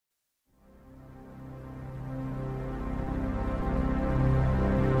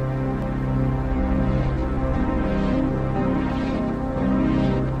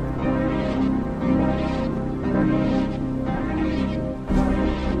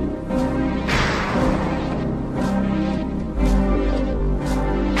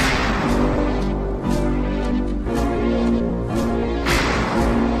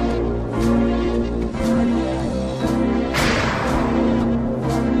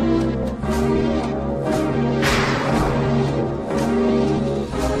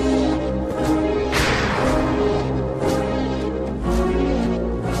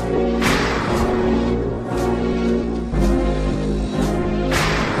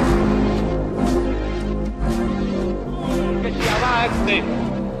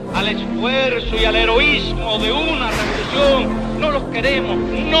al esfuerzo y al heroísmo de una revolución. No los queremos,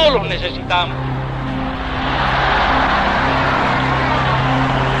 no los necesitamos.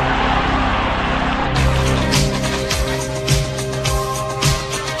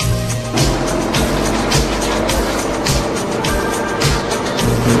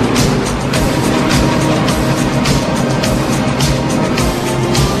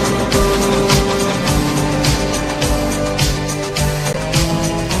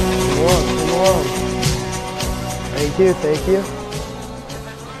 Thank you.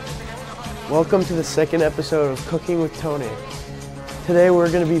 Welcome to the second episode of Cooking with Tony. Today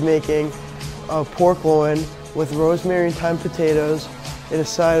we're going to be making a pork loin with rosemary and thyme potatoes and a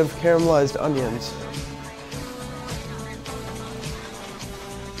side of caramelized onions.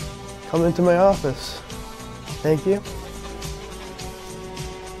 Come into my office. Thank you.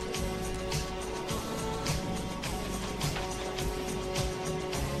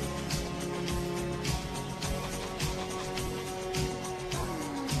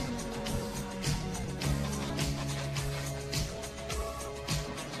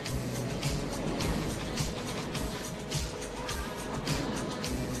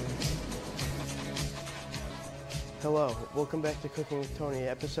 Hello, welcome back to Cooking with Tony,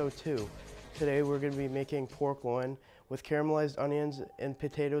 episode 2. Today we're going to be making pork loin with caramelized onions and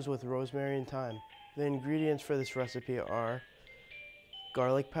potatoes with rosemary and thyme. The ingredients for this recipe are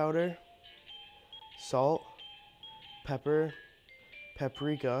garlic powder, salt, pepper,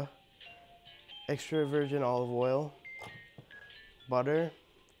 paprika, extra virgin olive oil, butter,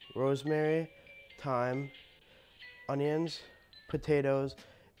 rosemary, thyme, onions, potatoes,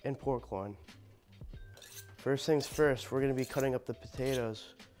 and pork loin. First things first, we're going to be cutting up the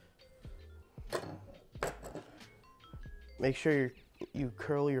potatoes. Make sure you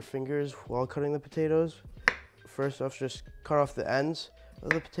curl your fingers while cutting the potatoes. First off, just cut off the ends of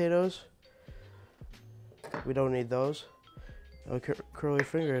the potatoes. We don't need those. Now curl your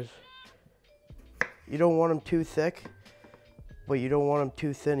fingers. You don't want them too thick, but you don't want them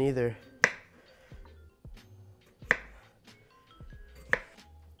too thin either.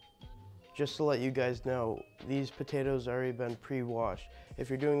 Just to let you guys know, these potatoes already been pre-washed. If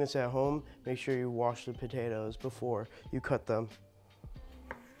you're doing this at home, make sure you wash the potatoes before you cut them.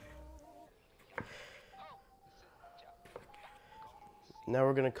 Now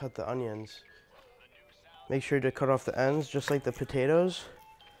we're going to cut the onions. Make sure to cut off the ends just like the potatoes.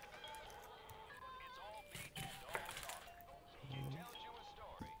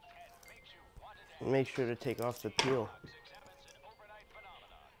 Make sure to take off the peel.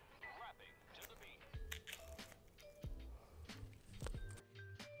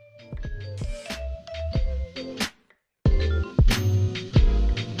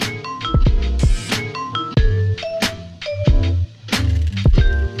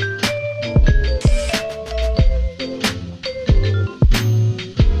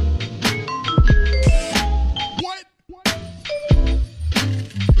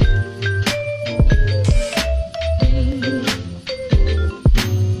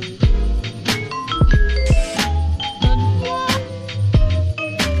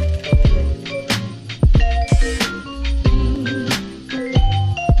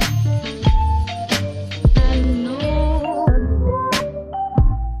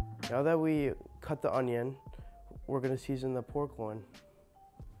 Now that we cut the onion, we're going to season the pork loin.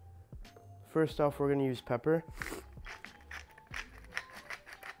 First off, we're going to use pepper.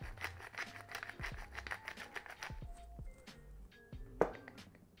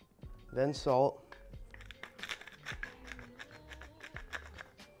 Then salt.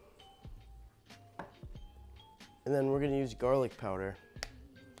 And then we're going to use garlic powder.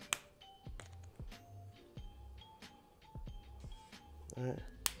 All right.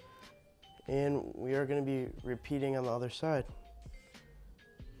 And we are going to be repeating on the other side.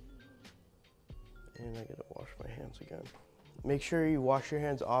 And I gotta wash my hands again. Make sure you wash your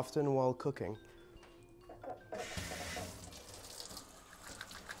hands often while cooking.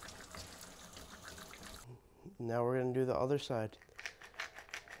 Now we're going to do the other side.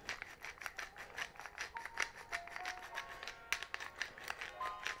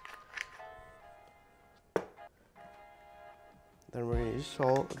 Then we're going to use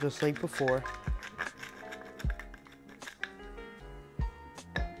salt, just like before.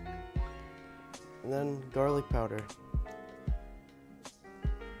 And then garlic powder.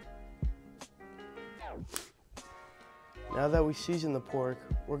 Now that we season the pork,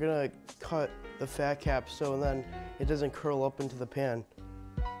 we're going to cut the fat cap so then it doesn't curl up into the pan.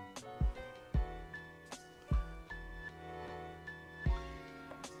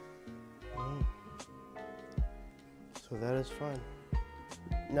 So that is fine.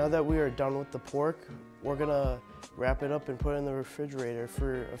 Now that we are done with the pork, we're gonna wrap it up and put it in the refrigerator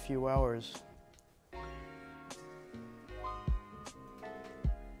for a few hours.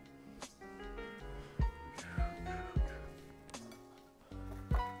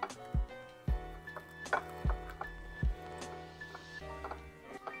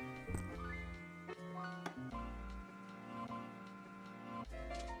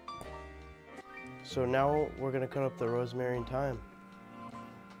 So now we're gonna cut up the rosemary and thyme.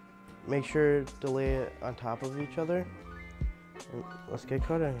 Make sure to lay it on top of each other. And let's get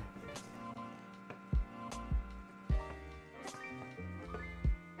cutting.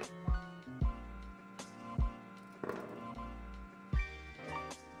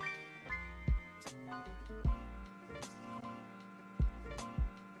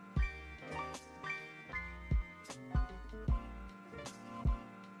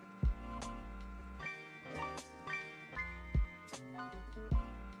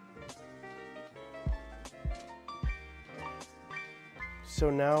 So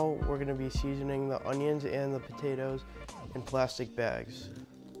now we're going to be seasoning the onions and the potatoes in plastic bags.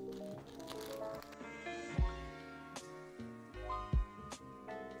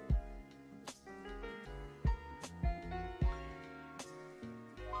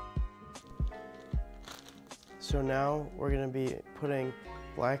 So now we're going to be putting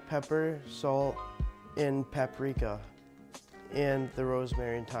black pepper, salt, and paprika, and the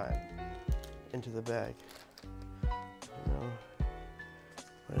rosemary and thyme into the bag.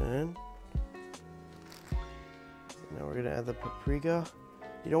 Put it in. Now we're gonna add the paprika.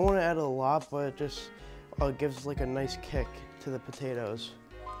 You don't want to add a lot, but it just gives like a nice kick to the potatoes.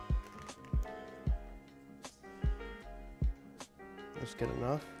 That's good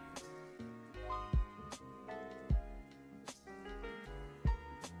enough.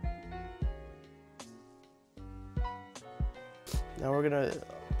 Now we're gonna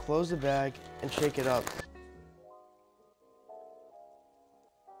close the bag and shake it up.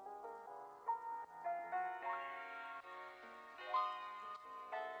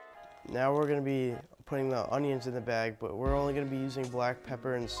 Now we're going to be putting the onions in the bag, but we're only going to be using black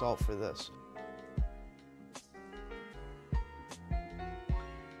pepper and salt for this.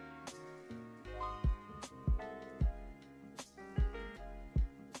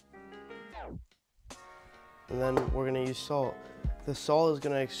 And then we're going to use salt. The salt is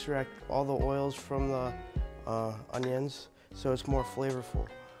going to extract all the oils from the onions, so it's more flavorful.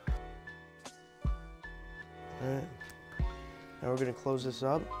 All right. Now we're going to close this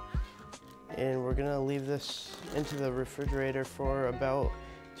up. And we're gonna leave this into the refrigerator for about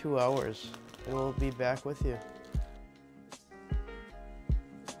 2 hours, and we'll be back with you.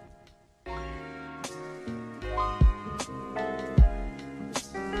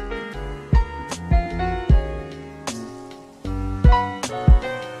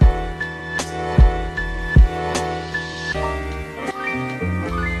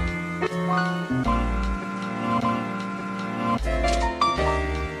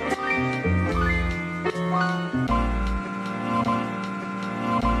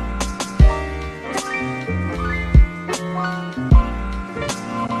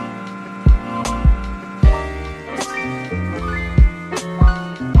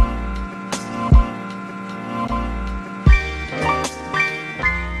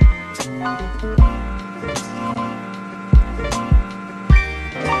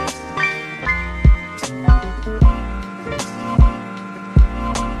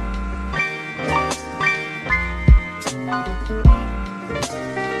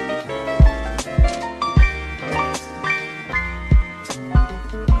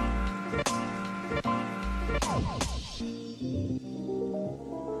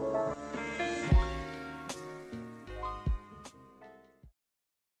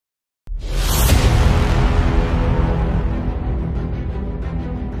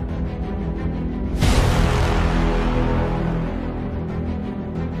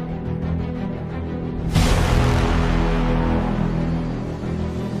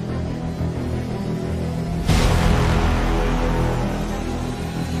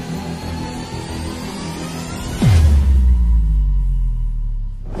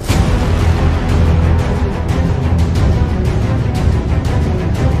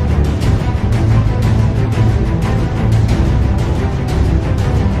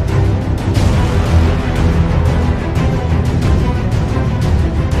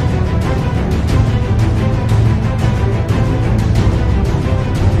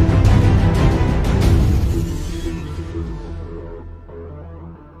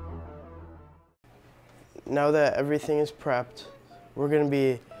 Now that everything is prepped, we're going to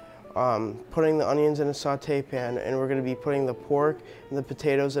be putting the onions in a saute pan, and we're going to be putting the pork and the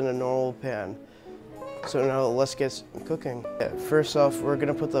potatoes in a normal pan. So now let's get cooking. First off, we're going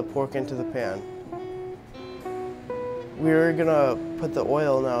to put the pork into the pan. We're going to put the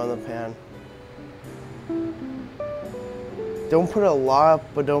oil now in the pan. Don't put a lot,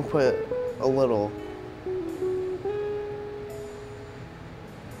 but don't put a little.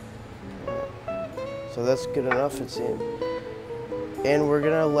 So that's good enough, it seems. And we're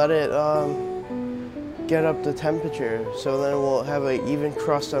gonna let it get up to temperature, so then we'll have an even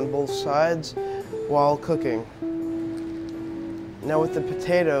crust on both sides while cooking. Now with the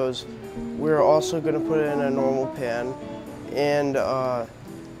potatoes, we're also gonna put it in a normal pan, and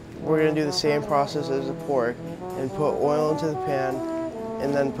we're gonna do the same process as the pork and put oil into the pan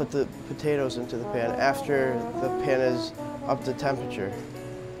and then put the potatoes into the pan after the pan is up to temperature.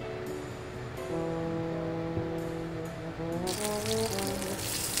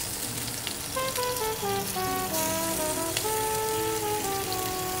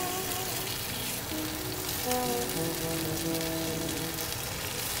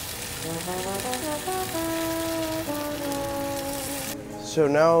 So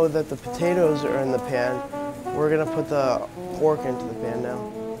now that the potatoes are in the pan, we're gonna put the pork into the pan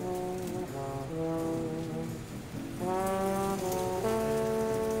now.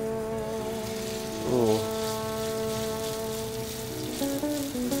 Ooh.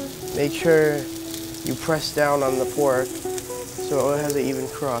 Make sure you press down on the pork so it has an even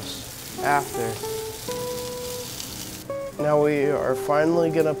crust after. Now we are finally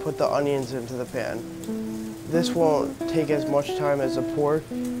gonna put the onions into the pan. This won't take as much time as the pork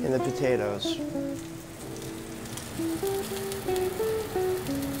and the potatoes.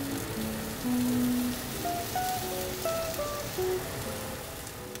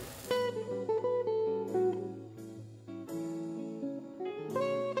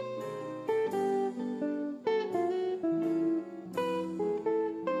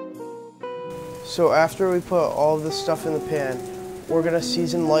 So after we put all this stuff in the pan, we're gonna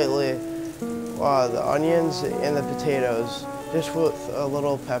season lightly the onions and the potatoes, just with a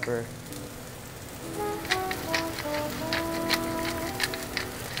little pepper.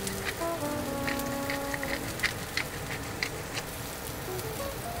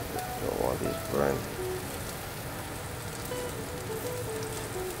 Don't want these burned.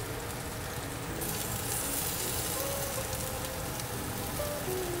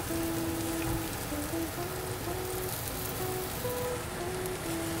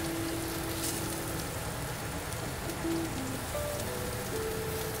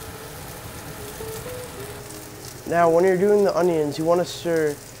 Now, when you're doing the onions, you want to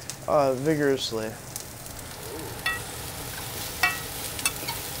stir vigorously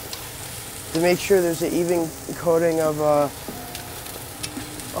to make sure there's an even coating of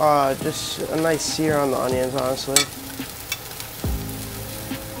just a nice sear on the onions, honestly.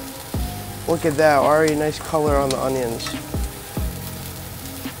 Look at that, already nice color on the onions.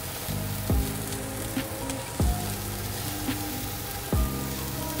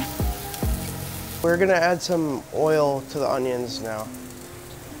 We're gonna add some oil to the onions now.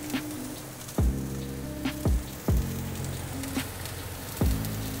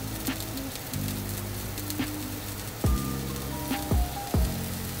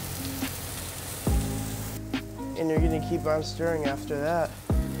 And you're gonna keep on stirring after that.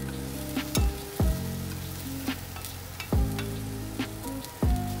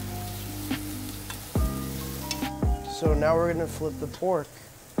 So now we're gonna flip the pork.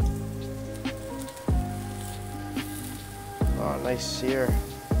 Oh, nice sear.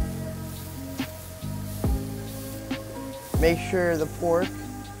 Make sure the pork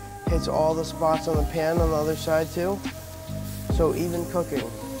hits all the spots on the pan on the other side too. So even cooking.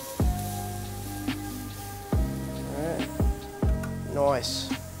 Alright. Nice.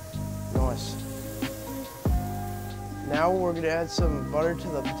 Nice. Now we're gonna add some butter to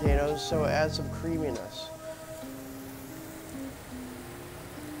the potatoes so it adds some creaminess.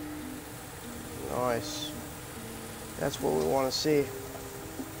 Nice. That's what we want to see.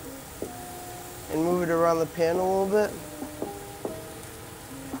 And move it around the pan a little bit.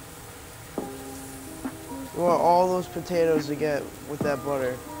 You want all those potatoes to get with that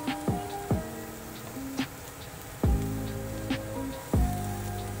butter.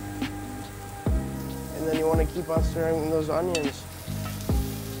 And then you want to keep on stirring those onions.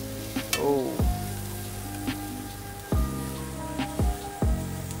 Oh.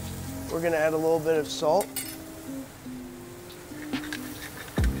 We're going to add a little bit of salt.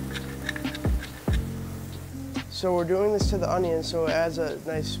 So we're doing this to the onions so it adds a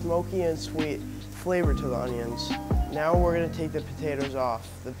nice smoky and sweet flavor to the onions. Now we're gonna take the potatoes off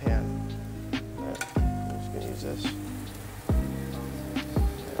the pan. Alright, I'm just gonna use this.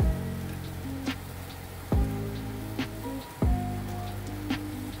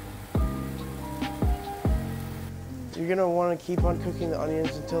 You're gonna wanna keep on cooking the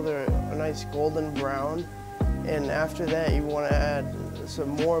onions until they're a nice golden brown. And after that, you wanna add some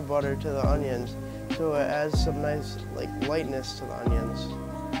more butter to the onions so it adds some nice lightness to the onions.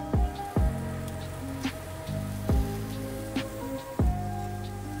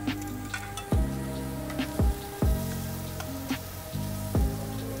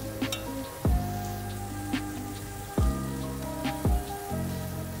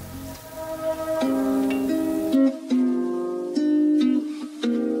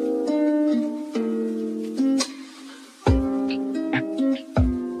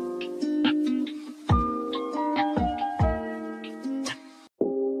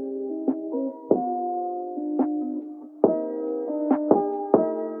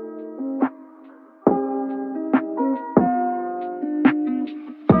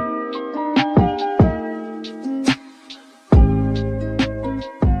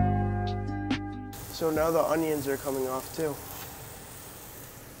 So now the onions are coming off too.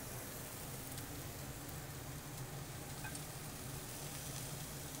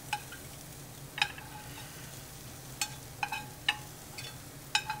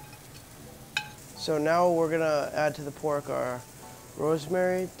 So now we're gonna add to the pork our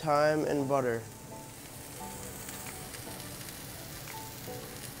rosemary, thyme, and butter.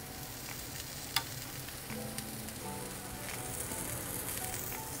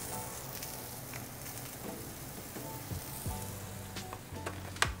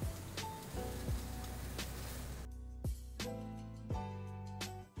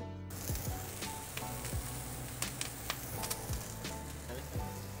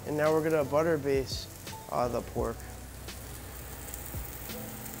 And now we're gonna butter base the pork.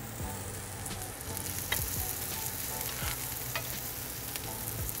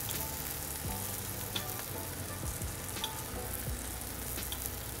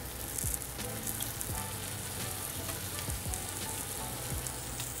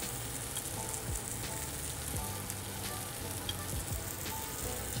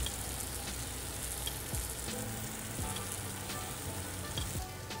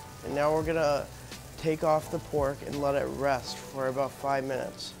 And now we're gonna take off the pork and let it rest for about 5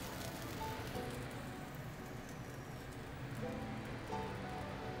 minutes.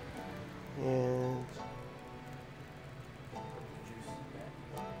 And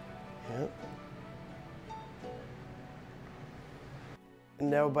yep. And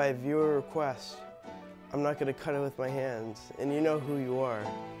now by viewer request, I'm not gonna cut it with my hands, and you know who you are.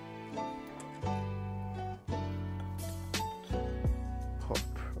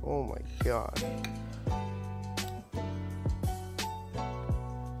 Oh my gosh.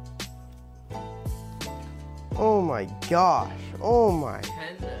 Oh my gosh. Oh my.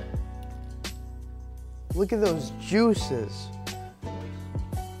 Tender. Look at those juices.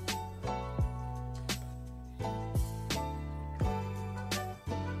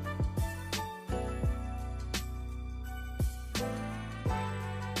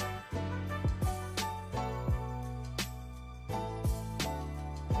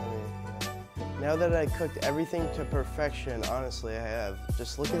 Now that I cooked everything to perfection, honestly, I have.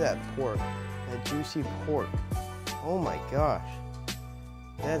 Just look at that pork, that juicy pork. Oh my gosh,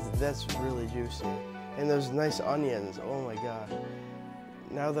 that's really juicy. And those nice onions, oh my gosh.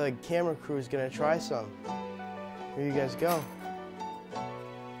 Now the camera crew is gonna try some. Here you guys go.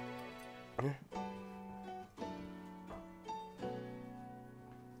 Here,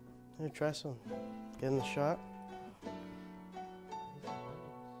 try some. Get in the shot.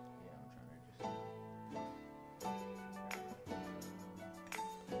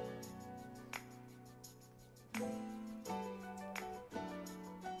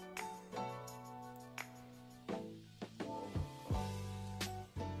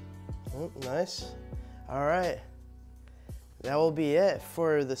 Oh, nice. All right. That will be it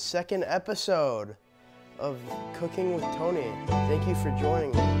for the second episode of Cooking with Tony. Thank you for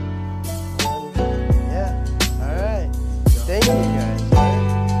joining me. Yeah. All right. Thank you guys.